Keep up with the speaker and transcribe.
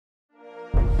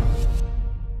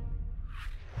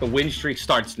The win streak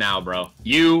starts now, bro.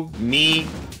 You, me,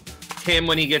 Tim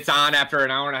when he gets on after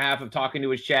an hour and a half of talking to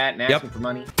his chat and asking for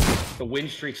money. The win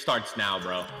streak starts now,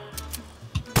 bro.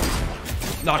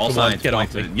 Knock the one. Get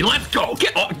off me. Let's go.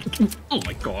 Get off. Oh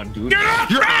my god, dude. Get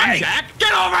off You're me! on, Jack.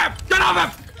 Get over. Get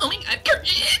over. Oh my god.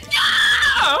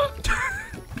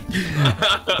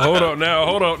 Hold up now.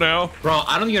 Hold up now. Bro,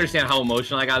 I don't even understand how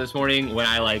emotional I got this morning when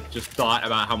I like just thought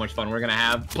about how much fun we're gonna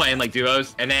have playing like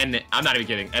duos. And then I'm not even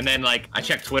kidding. And then like I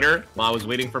checked Twitter while I was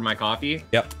waiting for my coffee.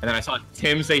 Yep. And then I saw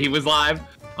Tim say he was live.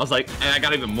 I was like, and I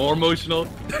got even more emotional.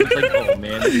 I was like, oh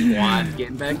man, the squad's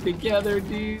getting back together,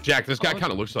 dude. Jack, this guy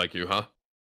kind of looks like you, huh?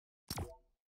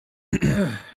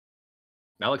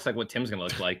 That looks like what Tim's gonna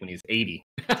look like when he's 80.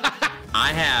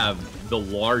 I have the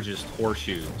largest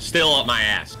horseshoe still up my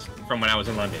ass from when I was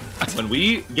in London. When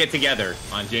we get together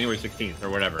on January 16th or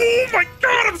whatever. Oh my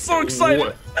god, I'm so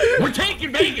excited. We're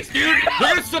taking Vegas, dude.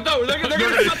 They're gonna shut the whole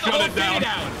city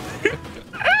down.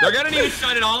 They're gonna need to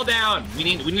shut it all down. We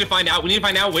need to find out. We need to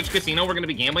find out which casino we're gonna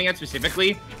be gambling at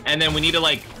specifically, and then we need to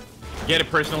like get a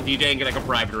personal DJ and get like a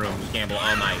private room to gamble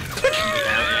all night,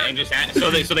 and just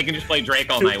so they can just play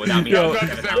Drake all night without me. Bro,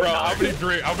 how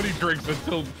many drinks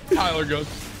until Tyler goes?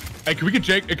 Hey, can we get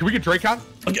Jake? Can we get Drake on?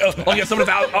 I'll get someone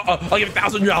I'll give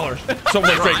 $1,000.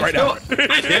 Someone like Drake right now.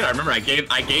 I did. I remember. I gave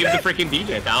the freaking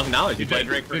DJ $1,000. He played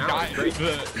Drake for an hour.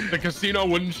 The casino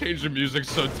wouldn't change the music,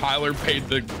 so Tyler paid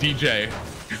the DJ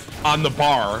on the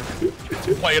bar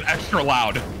to play it extra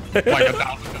loud, like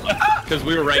 $1,000. Because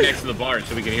we were right next to the bar,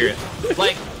 so we could hear it.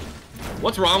 Like,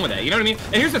 what's wrong with that? You know what I mean?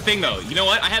 And here's the thing, though. You know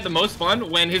what? I had the most fun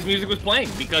when his music was playing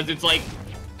because it's like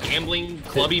gambling,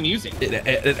 clubby music.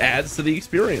 It adds to the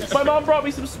experience. My mom brought me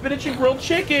some spinach and grilled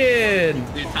chicken.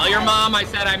 Dude, tell your mom I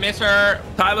said I miss her.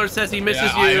 Tyler says he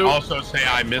misses you. I also say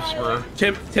I miss her.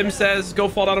 Tim says go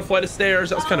fall down a flight of stairs.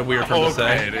 That was kind of weird for him to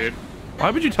say. Dude.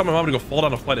 Why would you tell my mom to go fall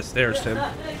down a flight of stairs, Tim?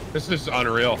 This is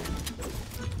unreal.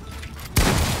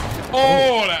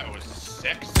 Oh, that was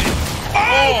sexy.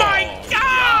 Oh my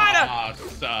god!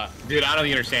 Yes. Dude, I don't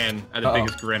even understand. I had the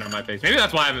biggest grin on my face. Maybe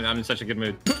that's why I'm in such a good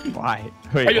mood. Why?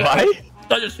 Wait, why?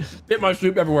 I just hit my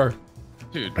soup everywhere.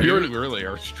 Dude, you really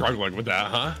are struggling with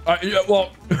that, huh? Yeah,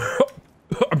 well,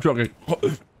 I'm joking.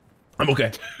 I'm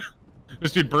okay.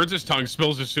 This dude burns his tongue,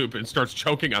 spills his soup, and starts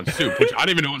choking on soup, which I don't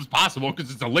even know is possible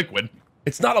because it's a liquid.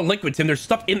 It's not a liquid, Tim. There's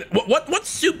stuff in what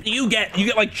soup do you get? You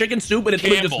get like chicken soup and it's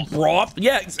really just broth?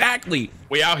 Yeah, exactly.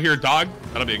 We out here, dog.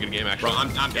 That'll be a good game, actually. Bro,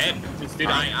 I'm dead. Dude,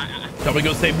 Shall we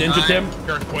go save Ninja, Tim?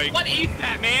 Earthquake. What is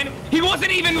that, man? He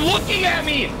wasn't even looking at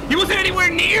me. He wasn't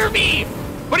anywhere near me.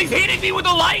 But he's hitting me with a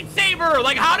lightsaber.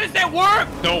 Like, how does that work?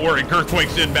 Don't worry,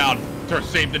 Earthquake's inbound to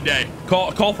save the day.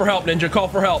 Call for help, Ninja. Call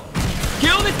for help.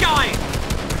 Kill this guy.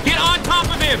 Get on top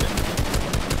of him.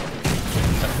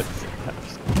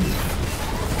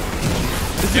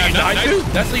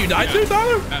 That's how you died to,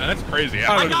 Tyler? That's crazy.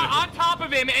 I got on top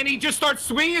of him and he just starts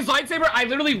swinging his lightsaber. I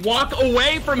literally walk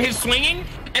away from his swinging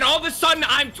and all of a sudden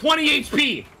I'm 20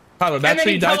 HP. Tyler, that's how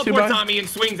you died to, and then he teleports on me and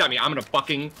swings at me. I'm gonna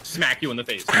fucking smack you in the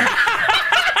face.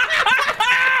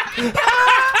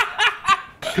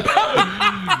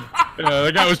 Yeah,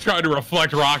 that guy was trying to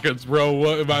reflect rockets, bro.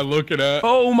 What am I looking at?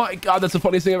 Oh my god, that's the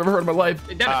funniest thing I've ever heard in my life.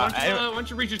 Dennis, why don't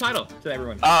you read your title to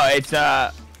everyone? Oh, it's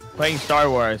playing Star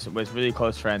Wars with really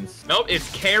close friends. Nope, it's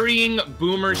carrying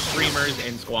boomer streamers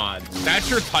and squads. That's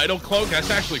your title, Cloak? That's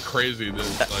actually crazy.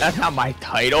 That's not my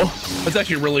title. That's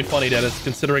actually really funny, Dennis,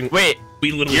 considering wait,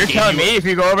 we literally you're telling me if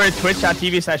you go over to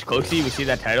twitch.tv/Cloaksy, we see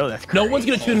that title? That's crazy. No one's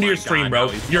gonna tune into your stream,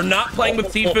 bro. You're not playing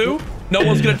with Sifu. No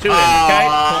one's gonna tune in, okay?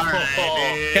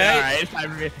 Alright,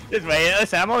 just wait.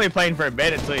 Listen, I'm only playing for a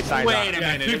bit until he signs Wait off. a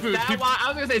minute. I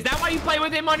was gonna say, is that why you play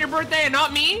with him on your birthday and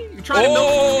not me? You're trying to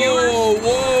milk viewers?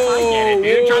 Whoa! I get it,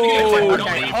 dude. Trying to get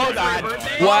Okay, hold on.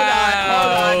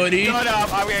 Wow, Shut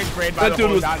up. I'm getting sprayed by that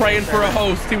dude was praying for a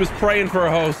host. He was praying for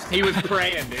a host. He was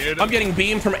praying, dude. I'm getting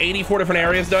beamed from 84 different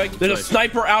areas, Doug. There's a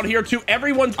sniper out here too.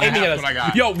 Everyone's aiming at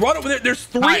us. Yo, run over there. There's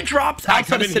 3 drops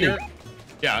outside the city.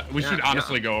 Yeah, we should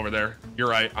honestly go over there. You're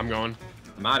right. I'm going.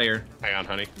 I'm out of here. Hang on,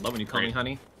 honey. Love when you call me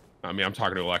honey. I mean, I'm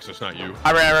talking to Alexis, not you.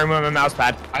 I removed my mouse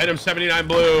pad. Item 79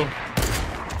 blue.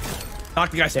 Knock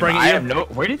the guy spraying at you.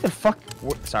 Where did the fuck?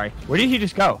 Sorry. Where did he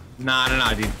just go? Nah,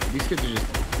 dude. These kids are just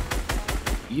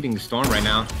eating the storm right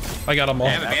now. I got them all.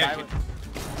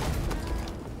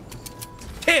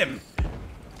 Tim!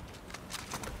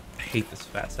 I hate this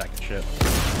fat sack of shit.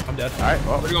 I'm dead. All right.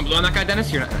 Well, we're going blue on that guy,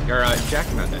 Dennis. You're Jack. You're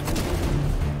not dead.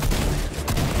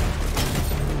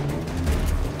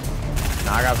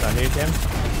 Nah, I got something, Tim.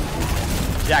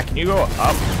 Jack, can you go up?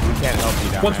 We can't help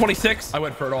you down 126. I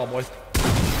went for it all, boys.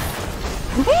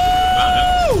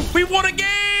 Woo! We won a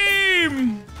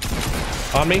game!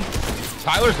 On me.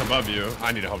 Tyler's above you.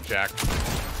 I need to help Jack.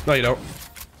 No, you don't.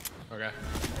 Okay.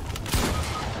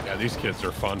 Yeah, these kids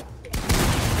are fun.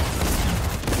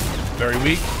 Very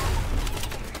weak.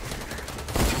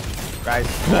 Guys,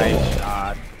 nice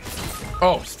shot.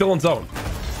 Oh, still in zone.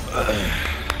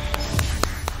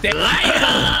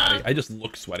 I just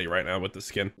look sweaty right now with the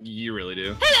skin. You really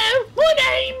do. Hello, my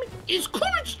name is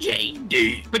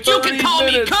CouRageJD, but you can call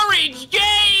me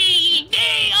CouRageJD.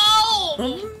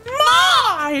 Oh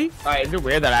my! Alright, is it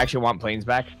weird that I actually want planes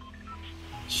back?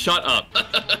 Shut up.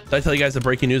 Did I tell you guys the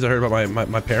breaking news I heard about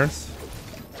my parents?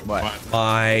 What?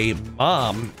 My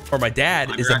mom, or my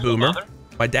dad, is a boomer.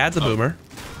 My dad's a boomer.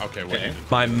 Okay, wait.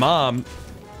 My mom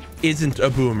isn't a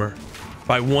boomer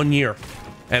by 1 year.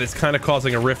 And it's kind of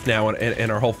causing a rift now in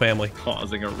our whole family.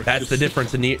 Causing a rift. That's the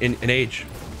difference in age.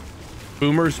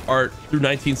 Boomers are through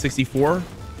 1964.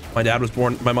 My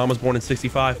mom was born in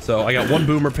 65. So I got one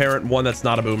boomer parent and one that's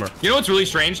not a boomer. You know what's really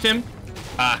strange, Tim?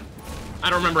 I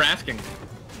don't remember asking.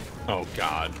 Oh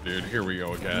God, dude, here we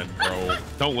go again, bro.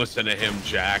 Don't listen to him,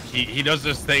 Jack. He does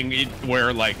this thing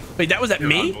where like. Wait, that was at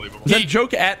me? Was that a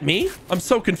joke at me? I'm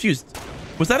so confused.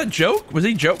 Was that a joke? Was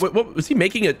he joke? What was he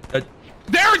making a?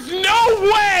 There's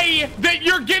no way that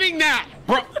you're getting that,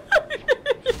 bro.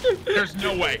 There's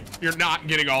no way you're not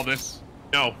getting all this.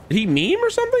 No. Did he meme or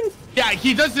something? Yeah,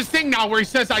 he does this thing now where he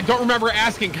says, I don't remember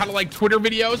asking, kind of like Twitter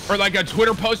videos or like a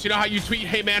Twitter post. You know how you tweet,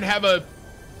 hey man, have a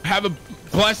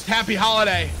blessed, happy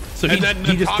holiday. So he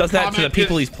just does that to the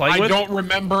people he's playing with? I don't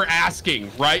remember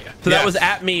asking, right? So that was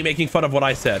at me making fun of what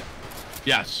I said.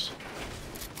 Yes.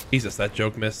 Jesus, that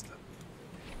joke missed.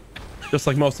 Just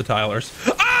like most of Tyler's.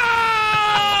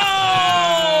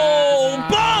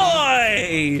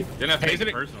 Didn't have to take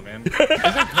it personal, man. Isn't it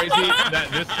crazy that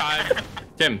this time,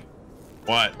 Tim?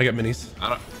 What? I got minis.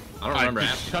 I don't remember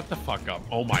asking. Shut the fuck up.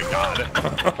 Oh my God.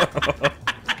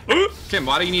 Tim,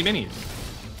 why do you need minis?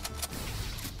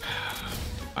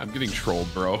 I'm getting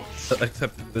trolled, bro.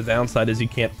 Except the downside is you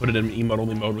can't put it in emote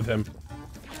only mode with him.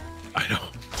 I know.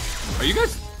 Are you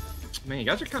guys? Man, you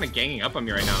guys are kind of ganging up on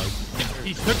me right now.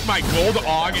 He took my gold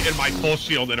AUG and my full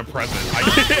shield in a present.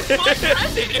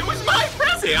 It was my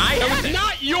present. That was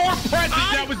not your present.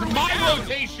 That was my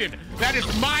rotation. That is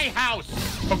my house.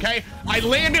 Okay? I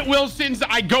land at Wilson's.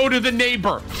 I go to the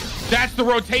neighbor. That's the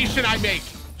rotation I make.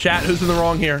 Chat, who's in the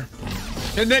wrong here?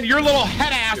 And then your little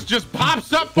head ass just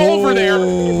pops up over there,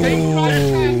 takes my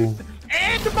chest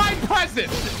and my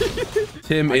present.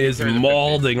 Tim is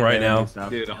maulding right now.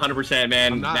 Dude, 100%,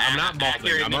 man. I'm not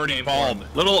maulding. I'm already bald.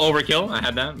 Little overkill. I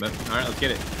had that, but all right, let's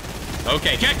get it.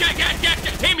 Okay, Jack.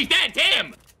 Tim, he's dead.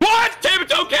 Tim. What? Tim,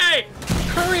 it's okay.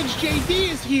 CouRageJD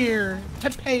is here to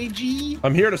pay G.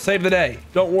 I'm here to save the day.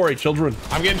 Don't worry, children.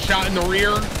 I'm getting shot in the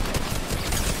rear.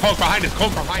 Coke behind us.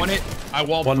 Coke behind us. One hit. I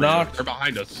walled. One knocked. They're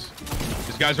behind us.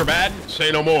 These guys are bad.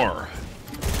 Say no more.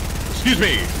 Excuse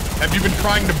me. Have you been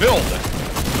trying to build?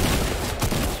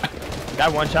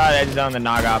 Got one shot edges on the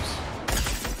Nog Ops.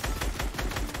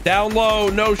 Down low,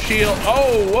 no shield.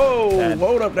 Oh, whoa.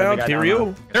 Load up now,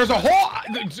 Tyrio. There's a whole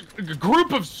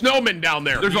group of snowmen down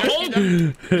there. There's a whole.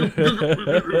 Do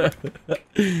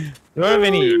you have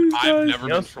any? Dude, I've never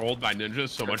been trolled by ninjas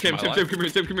so much in my life. Tim,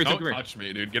 come here. Don't touch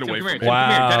me, dude. Get away from me.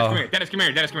 Wow. Dennis, come here.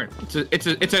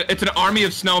 It's an army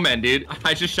of snowmen, dude.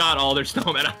 I just shot all their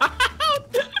snowmen.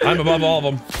 I'm above all of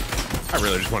them. I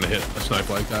really just want to hit a snipe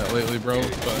like that lately, bro.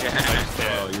 But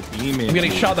I'm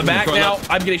getting shot in the back now.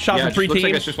 I'm getting shot from 3 looks teams.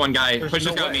 like it's just one guy. Push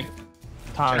this guy at me.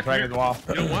 Tom's right at the wall.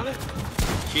 you don't want it?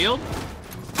 Shield.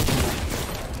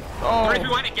 Oh. Right, if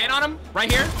you want to get on him, right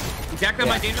here. Exactly on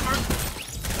my danger mark.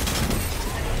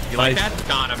 You like that?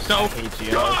 Got him. So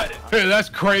good. Hey, that's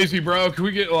crazy, bro. Can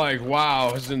we get like,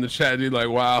 wow? It's in the chat, dude. Like,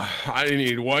 wow. I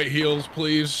need white heels,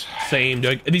 please. Same,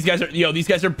 dude. These guys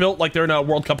are built like they're in a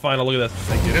World Cup final. Look at this.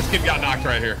 Thank you. This kid got knocked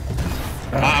right here.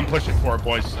 I'm pushing for it,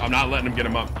 boys. I'm not letting him get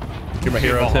him up. You're my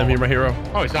hero, Tim. You're my hero.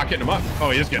 Oh, he's not getting him up.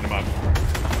 Oh, he is getting him up.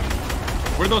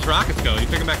 Where'd those rockets go? You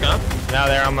pick them back up? Now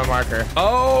they're on my marker.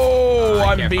 Oh,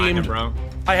 I I'm can't find beamed. him, bro.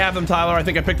 I have them, Tyler. I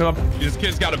think I picked them up. This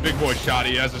kid's got a big boy shot.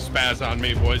 He has a spaz on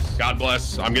me, boys. God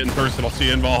bless. I'm getting thirsty. I'll see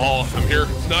you in Valhalla. I'm here.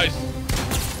 It's nice.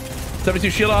 72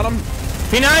 shield on him.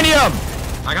 P90 him.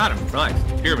 I got him. Relax.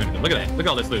 Pyramid. Look at that. Look at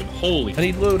all this loot. Holy. I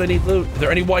need loot. I need loot. Are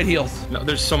there any white heels? No,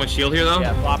 there's so much shield here, though.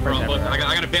 Yeah, floppers Bro, look, everywhere. I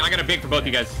got a big for both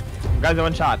you guys. You guys have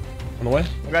one shot. On the way?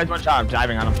 You guys one shot. I'm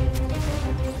diving on him.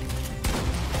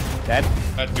 Dead.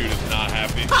 That dude is not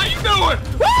happy. How you doing?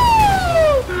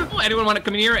 Woo! Anyone want to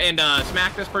come in here and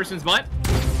smack this person's butt?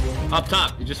 Up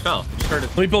top. You just fell. You just heard it.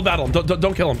 Let me build battle him.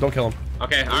 Don't kill him. Don't kill him.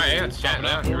 Okay. All right. Yeah, let's chat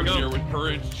now. Here we go. Here with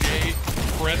CouRageJD.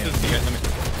 Parentheses.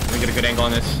 Let me get a good angle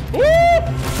on this. Woo!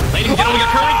 Ladies and gentlemen, we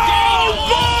got CouRageJD.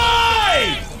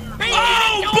 boy!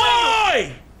 Oh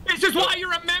boy! This is why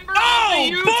you're a member Oh, of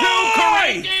the YouTube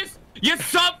boy! Courageous. You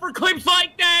sub for clips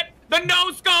like that. The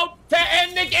no scope to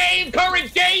end the game.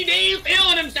 CouRageJD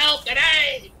feeling himself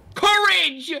today.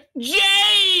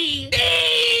 CouRageJD.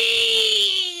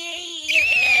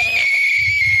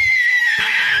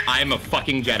 I'm a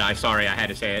fucking Jedi. Sorry, I had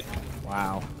to say it.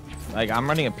 Wow. Like, I'm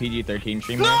running a PG-13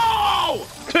 stream. No!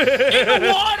 In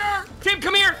the water! Tim,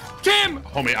 come here! Tim!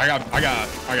 Homie, I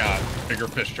got bigger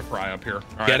fish to fry up here.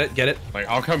 All Get right? it? Like,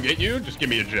 I'll come get you. Just give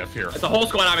me a GIF here. The whole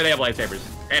squad on me, they have lightsabers.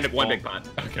 And one big pot.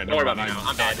 Okay, Don't worry about me mind. now.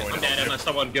 I'm dead. going I'm to dead help you. unless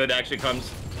someone good actually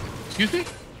comes. Excuse me?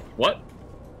 What?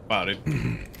 Wow, dude.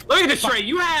 Look at this tray.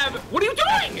 You have... What are you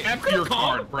doing? F Could've your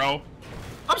called. card, bro.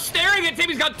 I'm staring at Tim.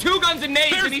 He's got 2 guns and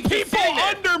nades, There's and he's just people sitting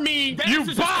there. under me. Dennis You is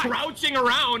just bot. crouching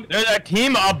around. There's a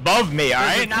team above me, all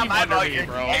There's right? a Not team my under fault, me, you're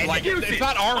bro. dead. Like, Excuses. it's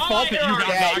not our All fault that there you are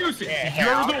got excuses. knocked.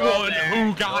 You're the one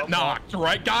who got knocked,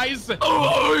 right, guys?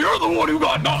 Oh, you're the one who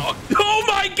got knocked. Oh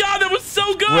my god, that was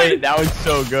so good! Wait, that was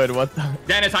so good. What the?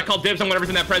 Dennis, I called dibs on whatever's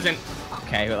in that present.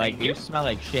 Okay, but, like, you smell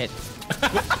like shit.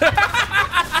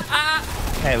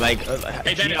 Hey, like,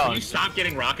 Hey, Dennis, will you stop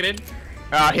getting rocketed?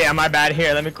 Oh, yeah, my bad.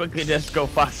 Here, let me quickly just go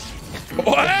fuss.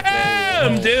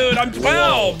 Wham, dude, I'm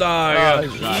 12, dog.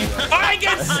 I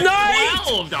get sniped!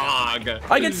 12, dog.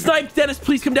 I get sniped. Dennis,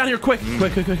 please come down here quick.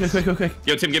 Quick.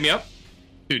 Yo, Tim, get me up.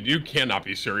 Dude, you cannot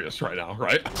be serious right now,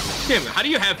 right? Tim, how do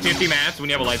you have 50 mats when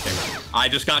you have a lightsaber? I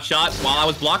just got shot while I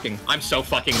was blocking. I'm so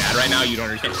fucking mad right now, you don't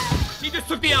understand. He just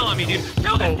took the L on me, dude.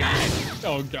 Kill that guy.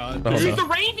 Oh, God. Oh, He's no. the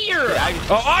reindeer.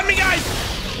 Oh, on me, guys!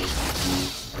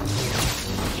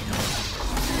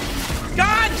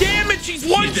 God damn it, she's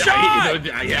one shot!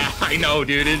 Yeah, I know,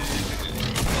 dude.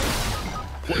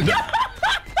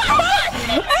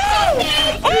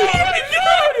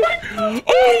 Oh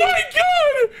my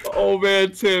god! Oh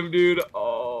man, Tim, dude.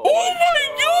 Oh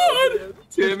my god!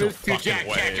 Tim is too Fucking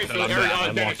way that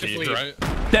I'm that unlucky,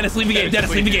 right? Dennis, leave the game. Dennis,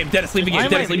 leave the game. Dennis, leave the game.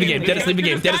 Dennis, leave the game. Dennis, leave the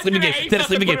game. Dennis, leave the game. Dennis,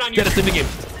 leave the game. Dennis, leave the game.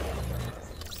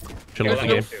 Should have left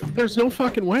the game. There's no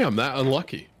fucking way I'm that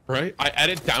unlucky, right? I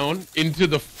edit down into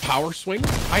the power swing.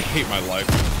 I hate my life.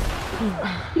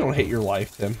 You don't hate your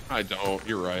life, Tim. I don't.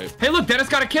 You're right. Hey, look, Dennis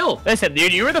got a kill. Listen,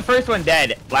 dude, you were the first one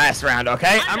dead last round,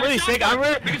 okay? I'm really sick. I'm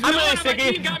really sick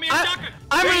of you.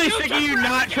 I'm really sick of you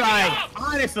not trying.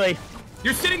 Honestly.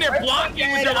 You're sitting there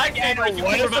blocking with your lightsaber.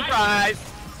 What a surprise.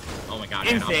 Oh my god,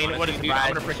 Insane. Man, what a dude,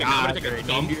 I'm surprise. gonna take a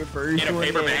dump, get a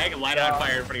paper bag, and light it on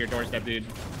fire in front of your doorstep, dude.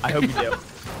 I hope you do.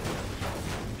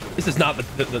 This is not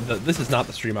this is not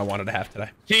the stream I wanted to have today.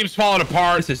 Team's falling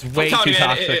apart. This is way too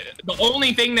toxic. The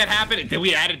only thing that happened is that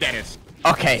we added Dennis.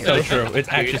 Okay. So true. It's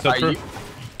actually so true.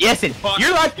 Listen,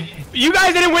 you're like, you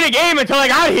guys didn't win a game until I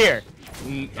got here.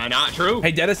 Not true.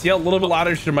 Hey, Dennis, yell a little bit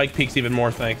louder so your mic peaks even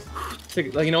more. Thanks.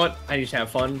 Like, you know what? I just have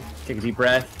fun, take a deep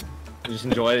breath, and just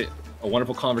enjoy a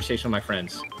wonderful conversation with my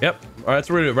friends. Yep. All right, that's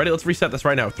what we're doing. Ready? Let's reset this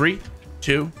right now. 3,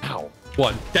 2,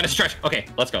 1. Dennis, stretch. Okay,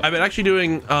 let's go. I've been actually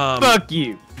doing. Fuck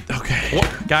you. Okay.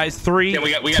 Guys, 3, Yeah,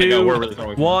 we gotta 2, go. We're really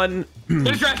throwing. 1.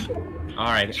 Dennis, stretch. All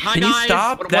right. Hi, Can guys. you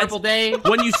stop? What a wonderful day.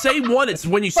 When you say 1, it's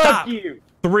when you stop. Fuck you.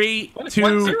 3, What is 2,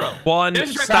 1-0? 1.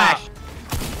 Dennis, Stop. stretch.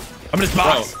 I'm in his Bro,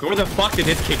 box. where the fuck did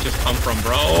this kick just come from,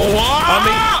 bro? I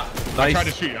mean, Try to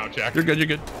nice. shoot you out, Jack. You're good. You're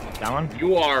good. That one?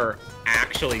 You are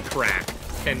actually cracked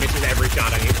and misses every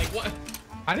shot on you. Like, what?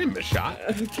 I didn't miss shot.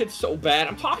 The kid's so bad.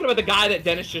 I'm talking about the guy that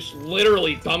Dennis just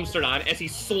literally dumpstered on as he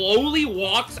slowly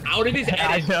walks out of his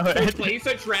edit to place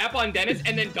a trap on Dennis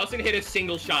and then doesn't hit a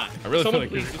single shot. I really Someone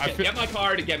feel like please I just feel- get my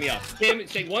card and get me up. Tim,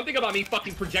 say one thing about me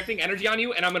fucking projecting energy on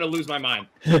you and I'm gonna lose my mind.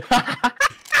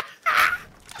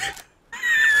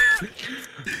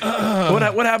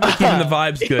 What happened to keeping the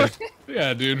vibes good?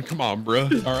 Yeah, dude. Come on, bro.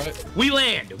 All right. We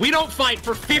land. We don't fight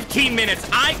for 15 minutes.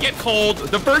 I get cold.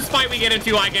 The first fight we get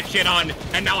into, I get shit on,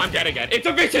 and now I'm dead again. It's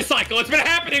a vicious cycle. It's been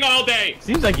happening all day.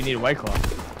 Seems like you need a White Claw.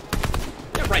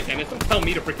 Yeah, right, Dennis. Don't tell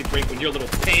me to freaking drink when your little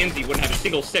pansy wouldn't have a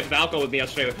single sip of alcohol with me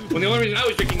yesterday. When the only reason I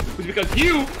was drinking was because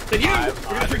you said you were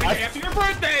gonna drink the day after your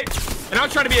birthday. And I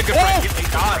was trying to be a good friend. Get me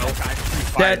God, bro. that guy Dead.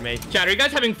 fired me. Chat, are you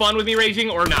guys having fun with me raging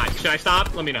or not? Should I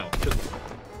stop? Let me know.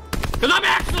 Because I'm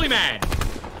actually mad.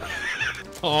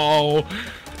 Oh,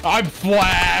 I'm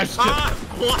flashed.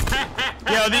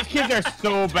 Yo, these kids are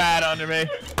so bad under me.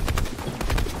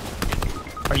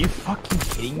 Are you fucking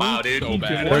kidding me? Wow, dude. So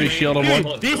bad. 30 shield on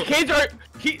one. These kids are.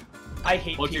 I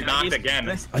hate. Look, you're knocked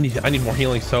again. I need more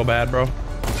healing so bad, bro.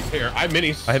 Here, I have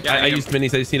minis. I used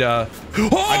minis. I just need a.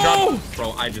 Oh!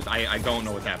 Bro, I don't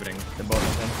know what's happening. The both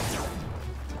of them.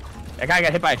 That guy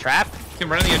got hit by a trap. Tim,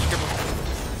 run on the edge.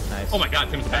 Careful. Nice. Oh my god,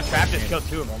 Tim's the That best. trap just killed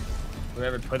 2 of them.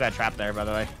 Whoever put that trap there, by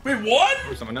the way. Wait, what?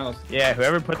 Or someone else. Yeah,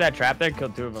 whoever put that trap there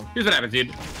killed 2 of them. Here's what happens,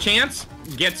 dude. Chance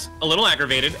gets a little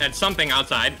aggravated at something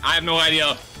outside. I have no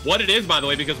idea what it is, by the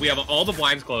way, because we have all the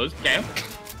blinds closed. Okay.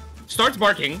 Starts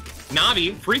barking.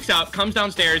 Navi freaks out, comes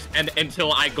downstairs, and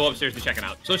until I go upstairs to check it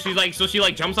out. So she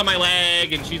jumps on my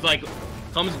leg, and she's like,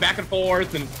 comes back and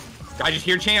forth, and I just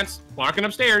hear Chance barking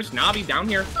upstairs. Navi down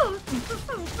here.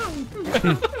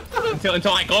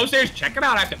 until I go upstairs, check it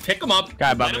out. I have to pick him up,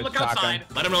 let him look outside,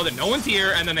 let him know that no one's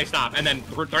here, and then they stop. And then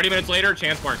 30 minutes later,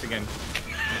 Chance barks again.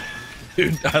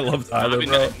 Dude, I love Tyler,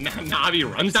 bro. Navi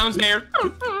runs downstairs.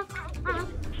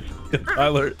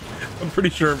 Tyler, I'm pretty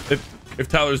sure if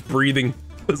Tyler's breathing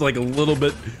was like a little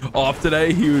bit off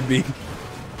today, he would be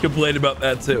complaining about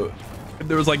that too. If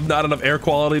there was like not enough air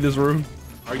quality in this room.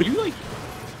 Are you like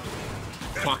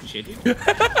talking shit, dude?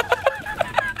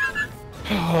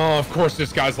 Oh, of course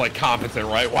this guy's like competent,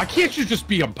 right? Why can't you just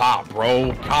be a bot,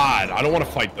 bro? God, I don't want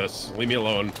to fight this. Leave me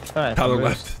alone. Tyler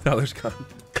left. Tyler's gone.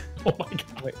 Oh my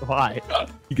God. Wait, why?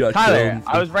 You got Tyler, killed.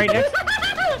 I was right next to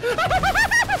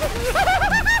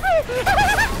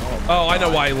Oh, I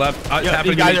know why he left. It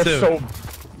happened to me too. So...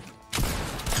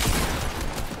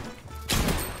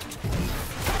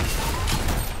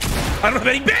 I don't have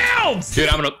any bounds! Dude,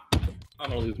 I'm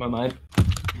gonna lose my mind.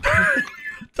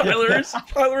 Tyler's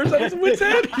at his wit's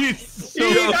end. He's so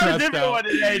He's got a stressed different out. one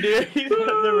today, dude. He's got a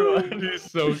different one. He's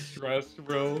so stressed,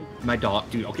 bro. My dog,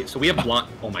 dude. Okay, so we have blind.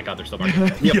 Oh my God, they're still barking.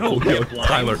 We have blinds.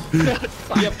 Tyler. We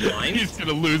have blinds. He's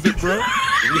gonna lose it, bro.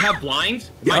 We have blinds.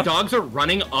 Yeah. My dogs are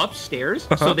running upstairs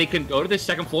so they can go to the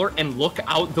second floor and look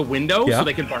out the window so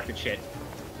they can bark at shit.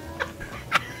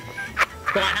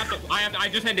 So I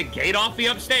just had to gate off the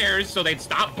upstairs so they'd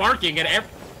stop barking at every.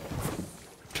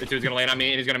 This dude's gonna land on me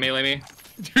and he's gonna melee me.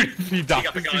 Dude, he died. He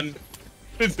got the gun.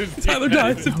 Tyler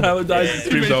dies. If Tyler dies, the He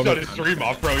stream's may over. shut his stream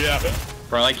off, bro. Yeah.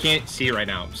 Bro, I can't see right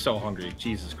now. I'm so hungry.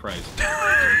 Jesus Christ.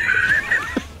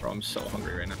 Bro, I'm so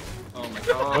hungry right now. Oh my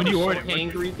God. What do you I'm order? so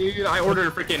hangry, dude. I ordered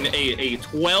a freaking a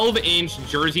 12-inch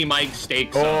Jersey Mike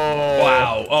steak. Oh,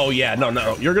 Wow. Oh yeah.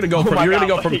 No. You're gonna go from you're gonna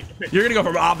go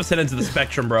from opposite ends of the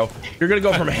spectrum, bro. You're gonna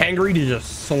go from hangry to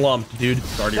just slumped, dude.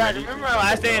 Dad, remember our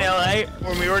last day in LA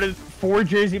when we ordered 4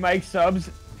 Jersey Mike subs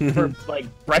for like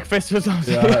breakfast or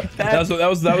something? Yeah. Like that? That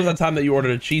was the time that you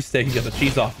ordered a cheesesteak and got the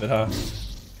cheese off it, huh?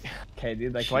 Okay,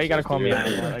 dude. Like, why you gotta call me out?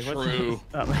 Like, what's True.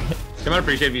 I might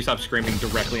appreciate if you stop screaming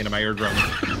directly into my eardrum.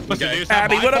 Listen, Okay. it's not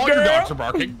Abby, my what up, fault your girl? dogs are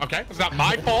barking. Okay, it's not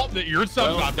my fault that your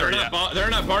son's not there yet.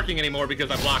 They're not barking anymore because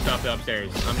I blocked off the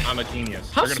upstairs. I'm a genius.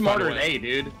 How They're gonna smart find are a way. they,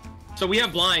 dude? So we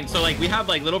have blinds. So like we have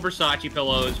like little Versace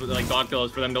pillows with like dog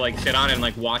pillows for them to like sit on and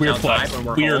like watch Weird outside flex. when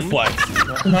we're Weird home. flex.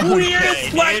 Weirdest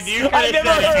flex dude, you I've could've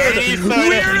ever said heard. any sort of-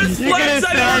 Weirdest you flex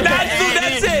could've I've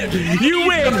ever. said That's it. You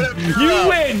win. You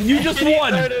win. You just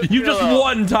won. You just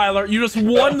won, Tyler. You just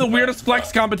won the weirdest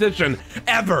flex competition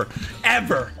ever.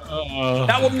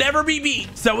 That will never be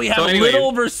beat. So we have So anyway-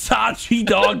 little Versace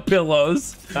dog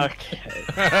pillows. Okay.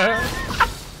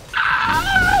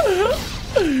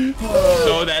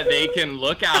 So that they can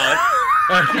look out.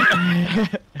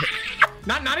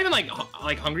 not even like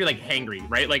hungry, like hangry,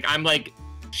 right? Like I'm like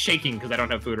shaking because I don't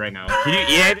have food right now. Did you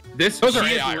eat it? Those are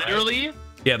She is AI, right? literally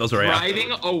Yeah, those are AI.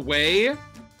 driving away.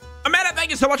 Amanda, thank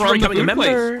you so much for From the becoming a food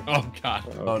member. Oh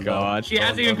God. Oh God. She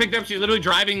hasn't even picked up. She's literally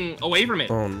driving away from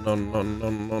it. Oh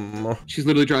no. She's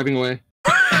literally driving away.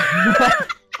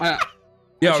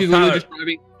 Yo, She's Tyler. literally just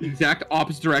driving the exact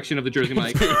opposite direction of the Jersey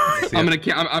Mike.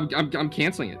 I'm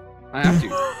canceling it. I have to.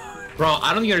 Bro, I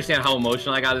don't think you understand how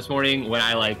emotional I got this morning when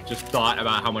I like just thought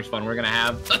about how much fun we're gonna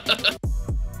have.